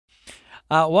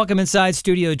Welcome inside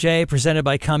Studio J, presented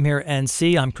by Come Here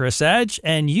NC. I'm Chris Edge,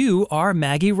 and you are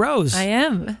Maggie Rose. I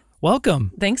am.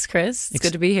 Welcome. Thanks, Chris. It's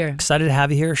good to be here. Excited to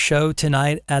have you here. Show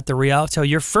tonight at the Rialto.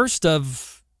 Your first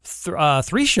of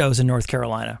 3 shows in North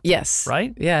Carolina. Yes.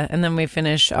 Right? Yeah, and then we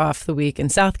finish off the week in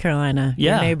South Carolina,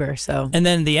 your neighbor. So. And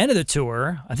then the end of the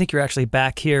tour, I think you're actually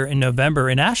back here in November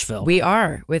in Asheville. We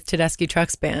are, with Tedeschi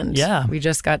Trucks Band. Yeah. We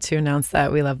just got to announce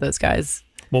that. We love those guys.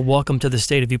 Well, welcome to the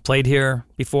state. Have you played here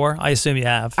before? I assume you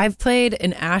have. I've played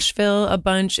in Asheville a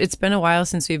bunch. It's been a while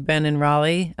since we've been in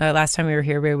Raleigh. Last time we were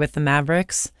here, we were with the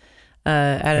Mavericks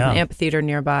at an amphitheater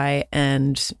nearby.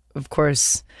 And, of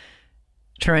course,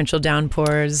 torrential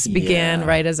downpours began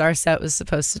right as our set was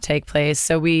supposed to take place.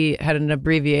 So we had an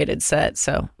abbreviated set.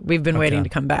 So we've been waiting to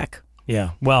come back.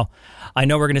 Yeah. Well, I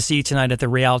know we're going to see you tonight at the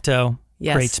Rialto.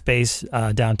 Yes. Great space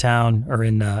downtown or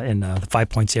in the 5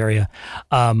 Points area.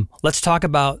 Let's talk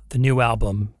about the new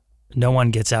album, No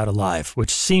One Gets Out Alive, which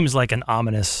seems like an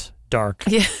ominous, dark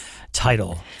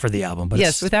title for the album. But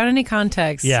yes, without any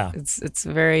context. Yeah. It's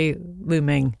very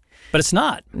looming. But it's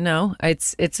not. No,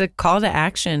 it's a call to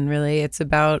action, really. It's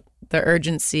about the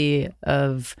urgency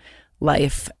of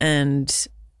life. And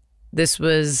this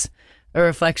was a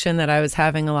reflection that I was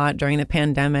having a lot during the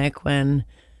pandemic, when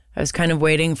I was kind of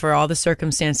waiting for all the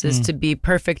circumstances to be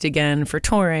perfect again for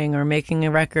touring or making a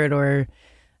record or,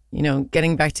 you know,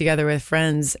 getting back together with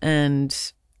friends. And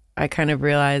I kind of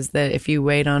realized that if you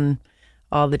wait on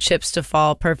all the chips to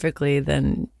fall perfectly,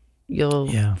 then you'll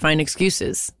find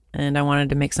excuses. And I wanted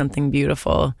to make something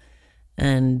beautiful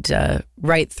and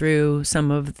write through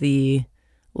some of the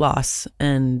loss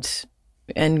and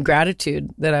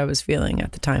gratitude that I was feeling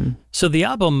at the time. So the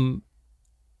album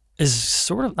is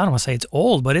sort of, I don't want to say it's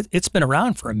old, but it's been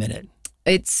around for a minute.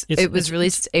 It was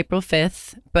released April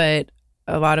 5th, but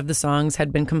a lot of the songs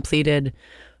had been completed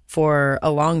for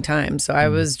a long time. So I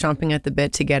was chomping at the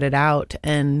bit to get it out.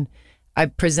 And I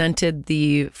presented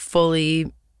the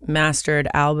fully mastered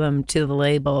album to the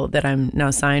label that I'm now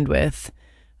signed with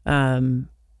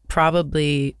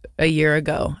probably a year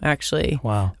ago, actually.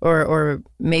 Wow. Or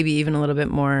maybe even a little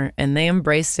bit more. And they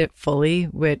embraced it fully,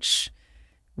 which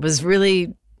was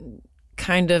really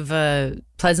kind of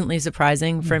pleasantly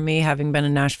surprising for me, having been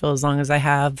in Nashville as long as I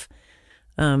have.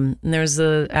 And there's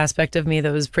an aspect of me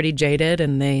that was pretty jaded,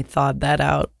 and they thawed that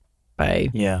out by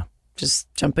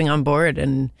just jumping on board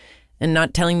and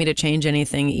not telling me to change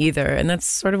anything either. And that's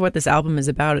sort of what this album is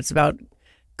about. It's about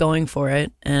going for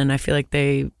it. And I feel like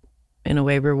they, in a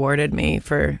way, rewarded me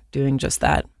for doing just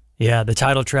that. Yeah, the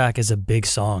title track is a big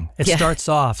song. It starts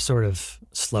off sort of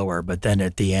slower, but then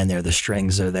at the end there, the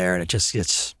strings are there, and it just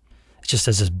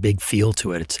has this big feel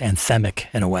to it. It's anthemic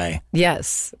in a way.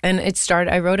 Yes. And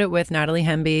I wrote it with Natalie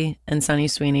Hemby and Sonny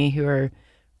Sweeney, who are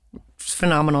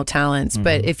phenomenal talents.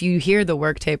 But if you hear the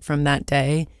work tape from that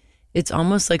day, it's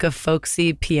almost like a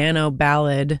folksy piano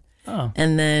ballad. Oh.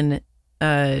 And then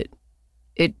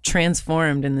it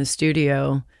transformed in the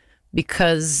studio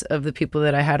because of the people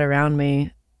that I had around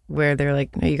me, where they're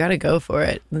like, no, you got to go for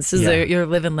it. This is your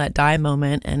live and let die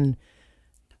moment. And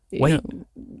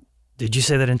did you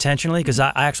say that intentionally? Because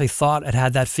I actually thought it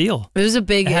had that feel. It was a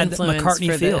big influence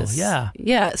McCartney for feel. this. Yeah.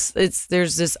 Yes.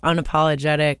 There's this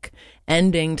unapologetic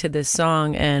ending to this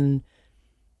song. And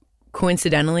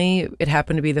coincidentally, it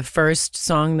happened to be the first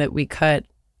song that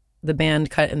the band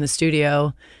cut in the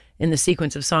studio in the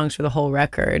sequence of songs for the whole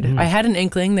record. I had an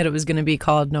inkling that it was going to be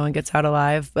called No One Gets Out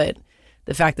Alive, but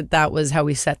the fact that was how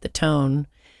we set the tone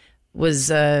was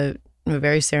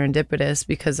very serendipitous,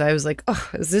 because I was like, oh,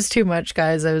 is this too much,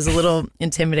 guys? I was a little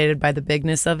intimidated by the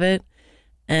bigness of it.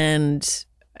 And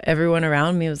everyone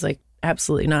around me was like,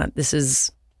 absolutely not. This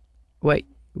is what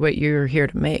you're here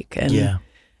to make. And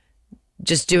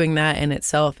just doing that in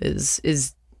itself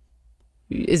is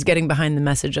getting behind the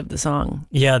message of the song.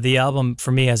 Yeah, the album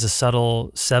for me has a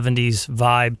subtle 70s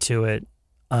vibe to it.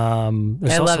 I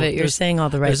love it. You're saying all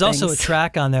the right things. There's also a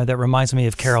track on there that reminds me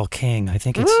of Carole King. I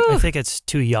think it's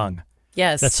Too Young.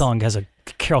 Yes. That song has a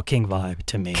Carole King vibe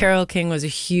to me. Carole King was a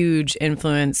huge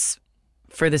influence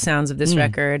for the sounds of this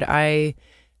record. The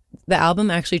album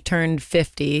actually turned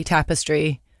 50,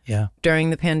 Tapestry. Yeah. During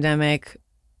the pandemic,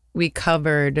 we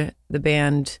covered the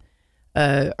band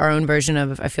our own version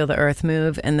of I Feel the Earth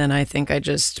Move, and then I think I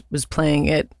just was playing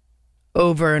it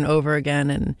over and over again.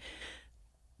 And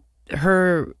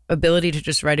her ability to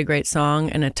just write a great song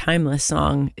and a timeless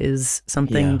song is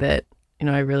something that,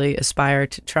 I really aspire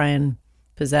to try and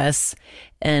possess.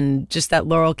 And just that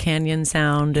Laurel Canyon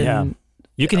sound and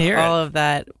you can hear all of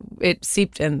that, it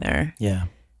seeped in there. Yeah.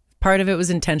 Part of it was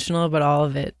intentional, but all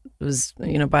of it was,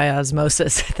 by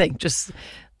osmosis, I think, just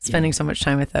spending so much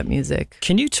time with that music.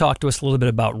 Can you talk to us a little bit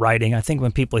about writing? I think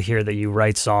when people hear that you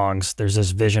write songs, there's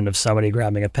this vision of somebody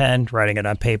grabbing a pen, writing it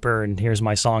on paper, and here's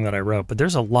my song that I wrote. But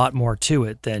there's a lot more to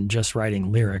it than just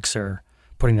writing lyrics or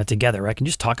putting that together, right? Can you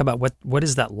just talk about what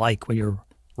is that like when you're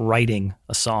writing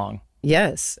a song?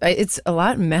 Yes, it's a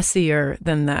lot messier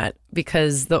than that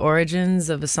because the origins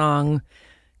of a song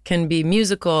can be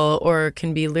musical or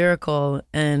can be lyrical.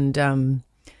 And on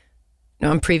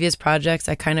previous projects,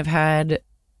 I kind of had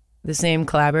the same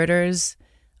collaborators.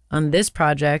 On this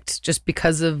project, just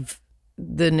because of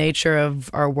the nature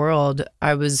of our world,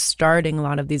 I was starting a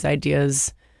lot of these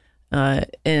ideas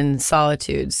in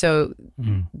solitude. So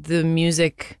the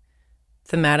music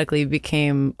thematically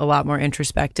became a lot more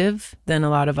introspective than a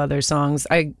lot of other songs.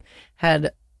 I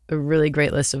had a really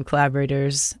great list of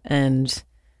collaborators and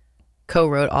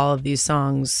co-wrote all of these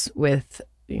songs with,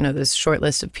 this short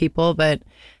list of people, but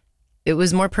it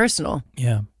was more personal.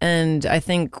 Yeah. And I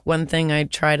think one thing I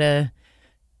try to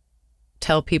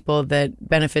tell people that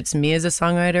benefits me as a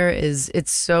songwriter is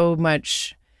it's so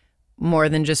much more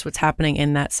than just what's happening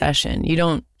in that session. You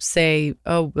don't say,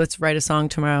 oh, let's write a song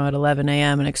tomorrow at 11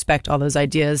 a.m. and expect all those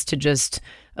ideas to just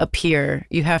appear.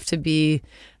 You have to be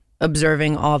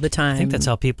observing all the time. I think that's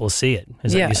how people see it,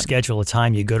 is that you schedule a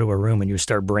time, you go to a room and you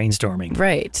start brainstorming.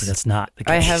 Right. But that's not the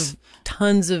case. I have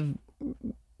tons of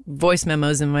voice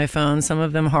memos in my phone, some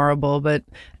of them horrible, but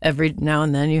every now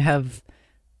and then you have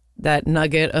that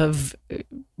nugget of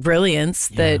brilliance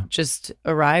that just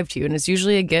arrived to you. And it's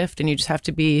usually a gift and you just have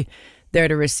to be there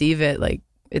to receive it. Like,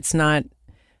 it's not,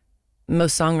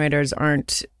 most songwriters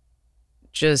aren't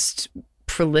just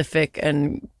prolific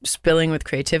and spilling with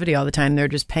creativity all the time. They're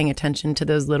just paying attention to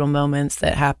those little moments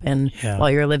that happen while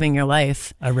you're living your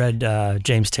life. I read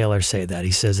James Taylor say that.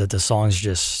 He says that the songs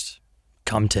just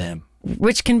come to him.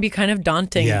 Which can be kind of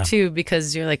daunting too,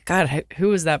 because you're like, God, who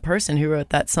was that person who wrote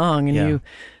that song? And you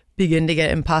begin to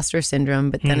get imposter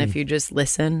syndrome. But then if you just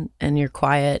listen and you're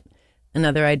quiet,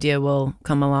 another idea will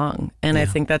come along. And I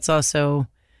think that's also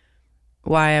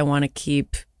why I want to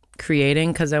keep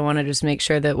creating, because I want to just make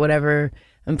sure that whatever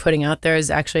I'm putting out there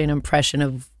is actually an impression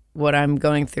of what I'm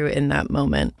going through in that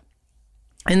moment.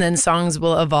 And then songs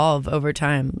will evolve over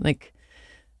time. Like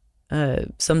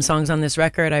some songs on this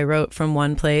record I wrote from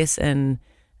one place, and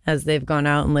as they've gone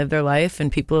out and lived their life and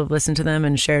people have listened to them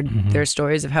and shared their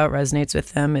stories of how it resonates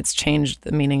with them, it's changed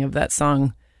the meaning of that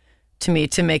song to me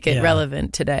to make it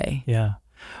relevant today. Yeah.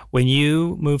 When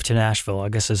you moved to Nashville, I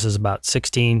guess this is about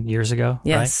 16 years ago,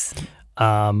 yes.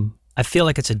 Right? I feel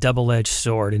like it's a double-edged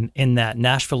sword in that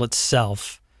Nashville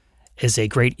itself is a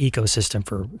great ecosystem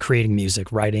for creating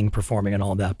music, writing, performing, and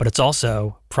all of that. But it's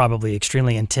also probably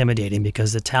extremely intimidating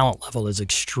because the talent level is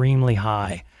extremely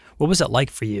high. What was it like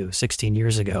for you 16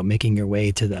 years ago, making your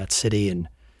way to that city and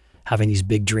having these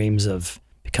big dreams of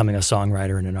becoming a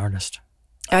songwriter and an artist?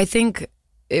 I think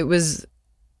it was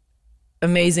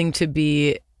amazing to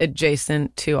be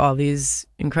adjacent to all these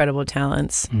incredible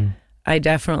talents. I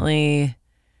definitely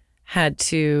had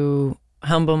to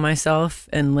humble myself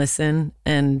and listen,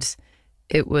 and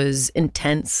it was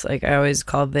intense. Like, I always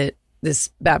called it this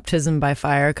baptism by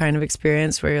fire kind of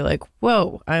experience where you're like,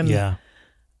 whoa, I'm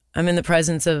in the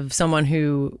presence of someone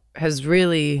who has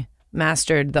really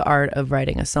mastered the art of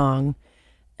writing a song.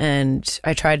 And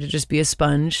I tried to just be a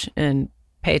sponge and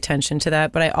pay attention to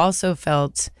that. But I also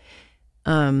felt,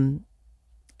 in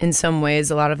some ways,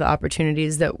 a lot of the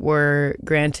opportunities that were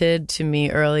granted to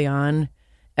me early on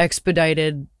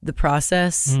expedited the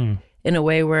process in a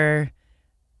way where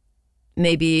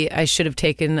maybe I should have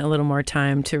taken a little more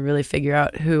time to really figure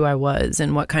out who I was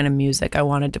and what kind of music I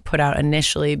wanted to put out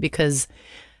initially, because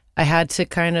I had to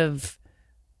kind of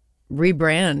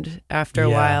rebrand after a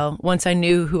while once I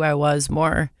knew who I was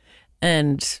more.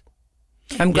 And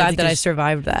I'm glad that I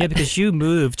survived that. Yeah, because you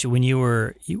moved when you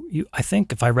were, I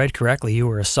think if I read correctly, you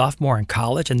were a sophomore in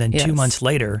college, and then 2 months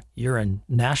later, you're in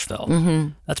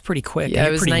Nashville. That's pretty quick. Yeah, I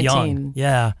was pretty 19. Young.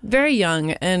 Yeah. Very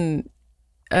young. And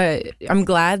I'm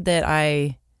glad that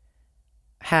I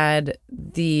had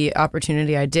the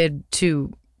opportunity I did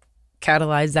to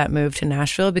catalyze that move to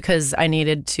Nashville, because I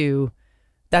needed to,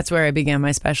 that's where I began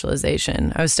my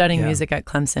specialization. I was studying music at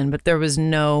Clemson, but there was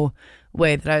no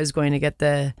way that I was going to get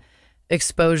the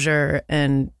exposure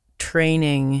and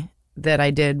training that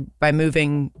I did by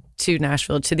moving to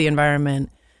Nashville, to the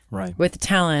environment, with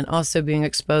talent, also being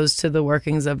exposed to the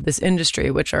workings of this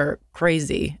industry, which are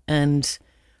crazy. And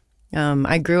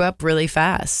I grew up really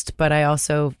fast, but I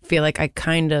also feel like I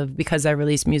kind of, because I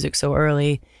released music so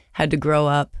early, had to grow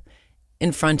up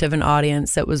in front of an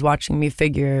audience that was watching me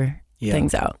figure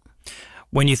things out.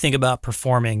 When you think about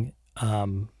performing,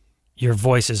 your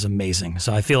voice is amazing.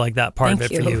 So I feel like that part of it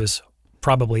for you is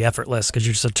probably effortless because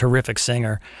you're just a terrific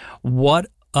singer. What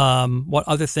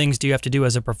other things do you have to do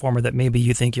as a performer that maybe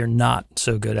you think you're not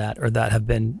so good at or that have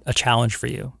been a challenge for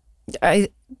you? I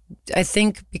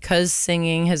think because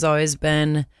singing has always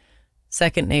been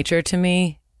second nature to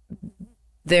me,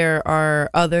 there are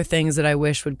other things that I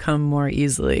wish would come more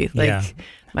easily. Like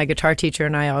my guitar teacher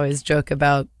and I always joke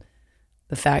about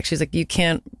the fact, she's like, you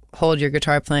can't hold your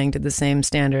guitar playing to the same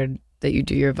standard that you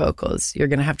do your vocals. You're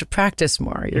going to have to practice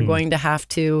more. You're going to have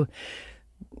to,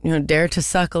 dare to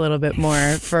suck a little bit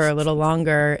more for a little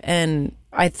longer. And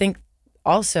I think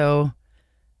also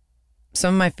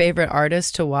some of my favorite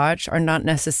artists to watch are not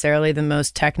necessarily the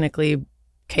most technically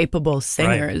capable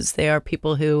singers. Right. They are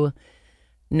people who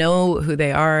know who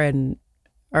they are and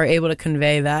are able to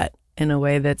convey that in a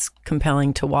way that's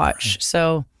compelling to watch. Right.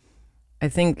 So I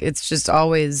think it's just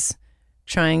always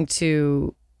trying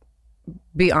to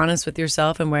be honest with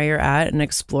yourself and where you're at and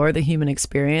explore the human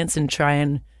experience and try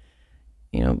and,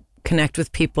 connect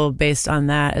with people based on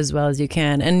that as well as you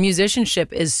can. And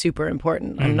musicianship is super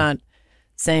important. I'm not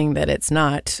saying that it's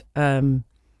not,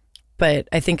 but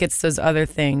I think it's those other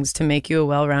things to make you a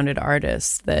well-rounded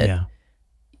artist that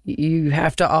you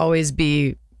have to always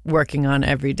be working on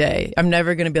every day. I'm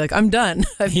never going to be like, I'm done.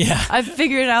 I've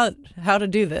figured out how to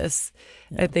do this.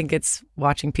 I think it's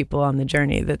watching people on the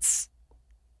journey that's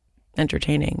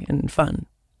entertaining and fun.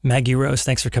 Maggie Rose,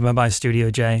 thanks for coming by Studio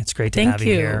J. It's great to have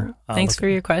you here. Thanks for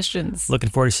your questions.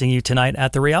 Looking forward to seeing you tonight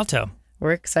at the Rialto.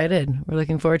 We're excited. We're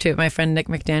looking forward to it. My friend Nick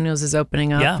McDaniels is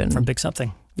opening up. Yeah, from Big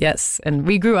Something. Yes, and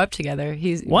we grew up together.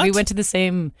 We went to the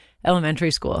same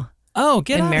elementary school. Oh,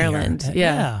 get in out Maryland. Here.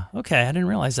 Yeah. Okay, I didn't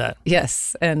realize that.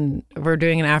 Yes, and we're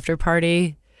doing an after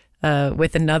party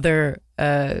with another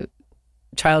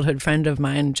childhood friend of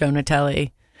mine, Joe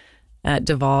Natelli, at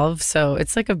Devolve. So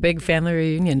it's like a big family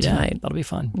reunion tonight. That'll be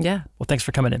fun. Yeah. Well, thanks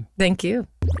for coming in. Thank you.